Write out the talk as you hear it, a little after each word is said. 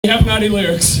have naughty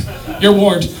lyrics. You're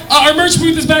warned. Our merch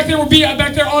booth is back there. We'll be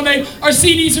back there all night. Our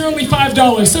CDs are only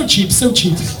 $5. So cheap, so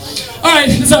cheap. All right,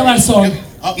 this is our last song.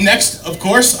 Up next, of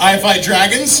course, I Fight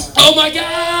Dragons. Oh my God!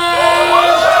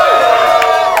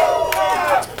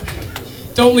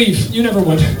 Don't leave. You never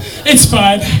would. It's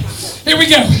fine. Here we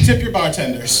go. Tip your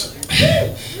bartenders.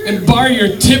 And bar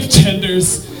your tip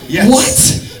tenders. Yes.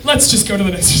 What? Let's just go to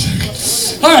the next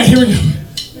song. All right, here we go.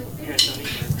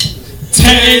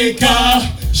 Take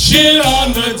a shit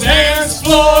on the dance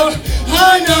floor.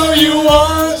 I know you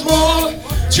want more.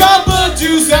 Drop a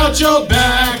deuce out your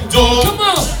back door. Come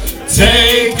on.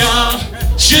 Take a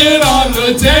shit on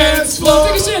the dance floor.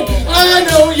 Take a shit. I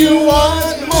know you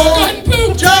want more. Go ahead and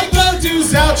poop. Drop a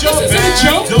deuce out your back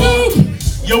door. Poop.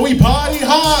 Yo, we party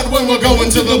hard when we're going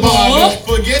to the bar.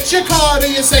 Don't forget your card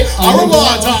and you say, au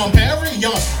revoir, Tom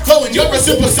Perignon. Flowing, you're a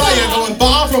super saiyan, going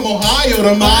far from Ohio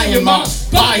to Myanmar.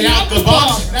 Buy out the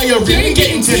bar, now you're really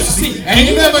getting tipsy. And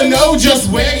you never know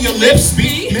just where your lips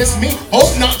be. Miss me?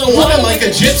 Hope not the one I'm like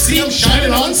a gypsy. I'm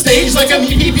shining on stage like a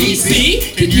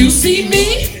PPC. Can you see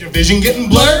me? Your vision getting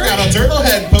blurred. Got a turtle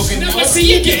head poking. Now I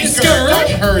see you getting scared.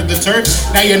 I heard the turd.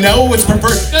 Now you know it's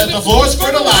preferred that the floor's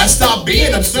fertilized. Stop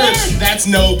being absurd. That's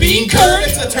no being curd.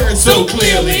 It's a turd so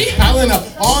clearly. Piling up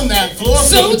on that floor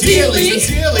so dearly.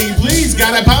 Sincerely, please,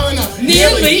 got it piling up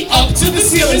nearly up to the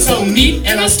ceiling. So neat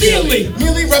and austerely.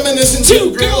 Merely reminiscent,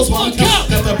 two girls, one cup.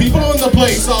 That the people in the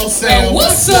place all say,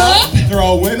 what's up?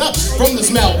 Throwing up from the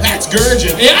smell, that's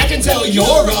gurging. Yeah, I can tell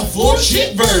you're a floor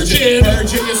shit virgin.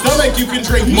 Virgin your stomach, you can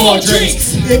drink more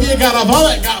drinks. If you got a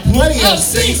vomit, got plenty of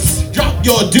sinks. Drop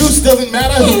your deuce, doesn't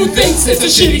matter who thinks it's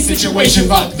a shitty situation.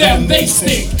 Fuck them, they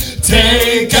stink.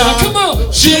 Take a come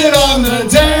on, shit on the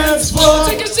dance floor.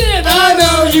 Take a shit, I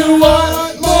know you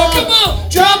want more. Come on,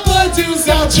 drop a deuce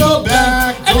out your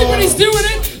back door. Everybody's doing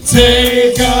it.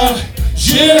 Take a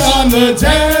shit on the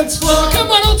dance floor.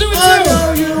 Come on, I'll do it too. I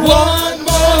know you want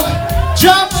more.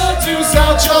 Drop a deuce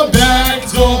out your back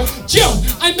door. Joe,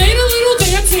 I made a little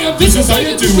dance and this is how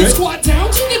you do it. Squat down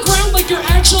to the ground like you're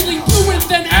actually pooing,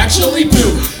 then actually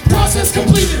poo. Process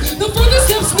completed. The further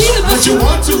steps needed. But you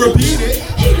want to repeat it.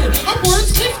 Heated. Our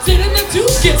words lifted and the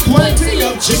dude gets plenty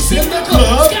of chicks in the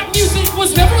club. Scat music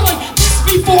was never like this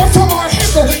before from our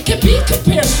hero. Can be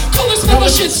compared. Colors, smell of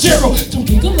shit's Gerald. Don't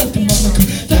giggle at the mother.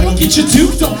 That'll get you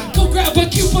duped on. Go grab a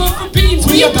coupon for beans.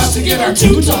 We about to get our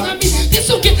tubes on. I mean,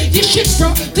 this'll get your shit,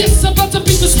 bro. This is about to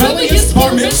be the smelliest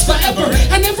bar mitzvah ever.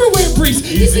 And everywhere breeze.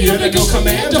 Easier to go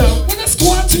commando. When I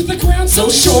squat to the ground, so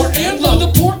short and low. The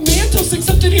portmanteaus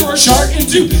accepted here are short and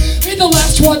two. And the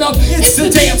last one up, it's the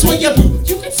dance where you boo.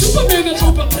 You can Superman and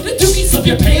hope, but the dookies of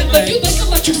your pant leg. You like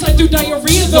electric slide through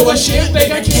diarrhea, though I shan't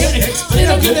beg, I can't explain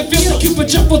how good it feels to Cupid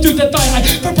jumble through the thigh high.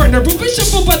 For burner, boop, and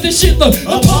shuffle by the shitload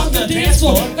upon the dance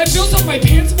floor. I fills up my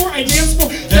pants more, I dance more,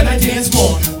 then I dance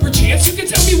more. Perchance you can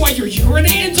tell me why you're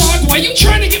urinating, dog. Why you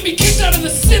trying to get me kicked out of the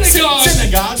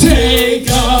synagogue? Take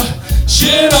a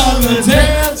shit on the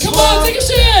dance floor. Come on, take a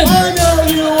shit. I know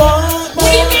you want more. What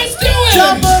are you guys doing?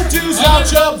 Drop a deuce out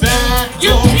your back door.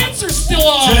 Your pants are still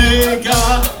on. Take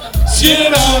a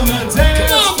shit on the dance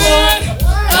floor. Come on, man.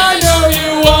 I know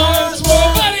you want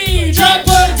more. Buddy, drop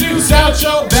a deuce out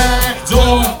your back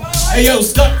door. Hey yo,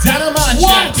 stuck down on my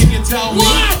shaft. Can you tell me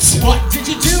what did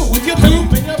you do with your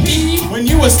poop and your pee when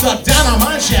you were stuck down on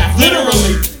my shaft?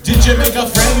 Literally, did you make a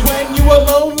friend when you were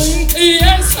lonely?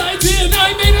 Yes, I did.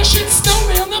 I made a shit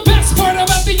snowman. The best part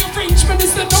about the arrangement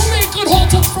is that no man could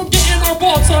halt us from getting our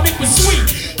balls on. It was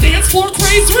sweet. Dance floor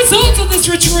craze results of this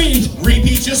retreat.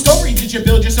 Repeat your story. Did you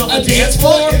build yourself a dance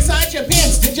floor inside your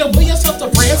pants? Did you will yourself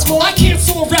to France for? I can't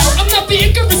soar out. I'm not the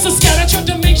Icarus of scat. I tried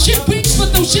to make shit wings,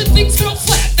 but those shit things fell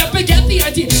flat. That began the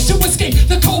idea to escape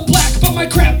the cold black, but my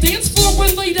crap dance floor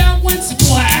when laid out went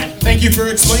splat. Thank you for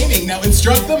explaining. Now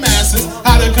instruct the masses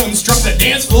how to construct a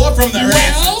dance floor from their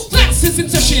asses. Well, class is in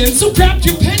session, so grab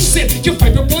your pens and your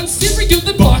fiber one cereal,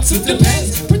 the box of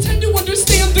depends. Pretend to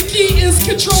understand the key is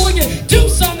controlling it.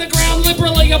 Deuce on the ground,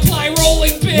 liberally apply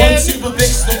rolling pin. Once you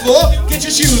fix the floor, get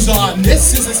your shoes on.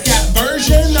 This is a scat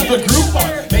version of a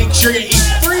Groupon. Make sure you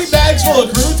eat 3 bags full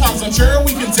of croutons. I'm sure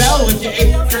we can tell if you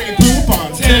ate great poop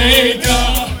on. Take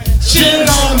a shit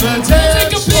on the dance floor.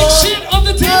 Take a big shit on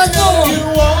the dance floor. You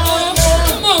want more.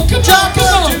 Come on, come on,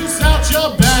 come on. Deuce out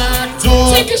your back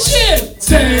door. Take a shit.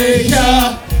 Take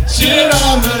a shit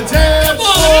on the dance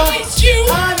floor. Come on, at least you.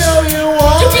 I know you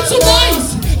want. You've been so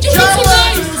nice. You've been so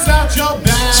nice. Deuce out your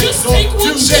back. Just take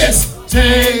one shit.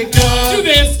 Take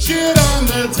a shit on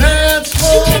the dance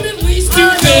floor. You can at least do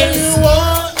this.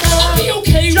 I'll be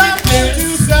okay with this.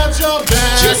 Deuce out your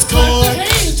back. Just clap the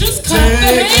hands. Just clap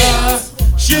the hands.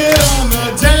 Shit on the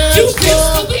dance floor. Do this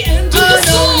till the end of the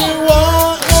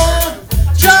song.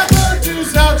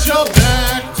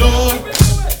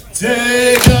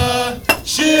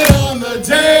 the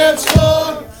dance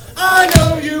floor. I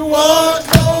know you want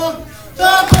more.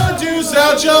 The produce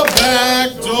out your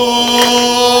back door.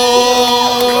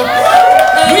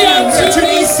 We are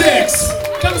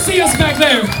 2D6. Come see us back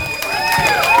there.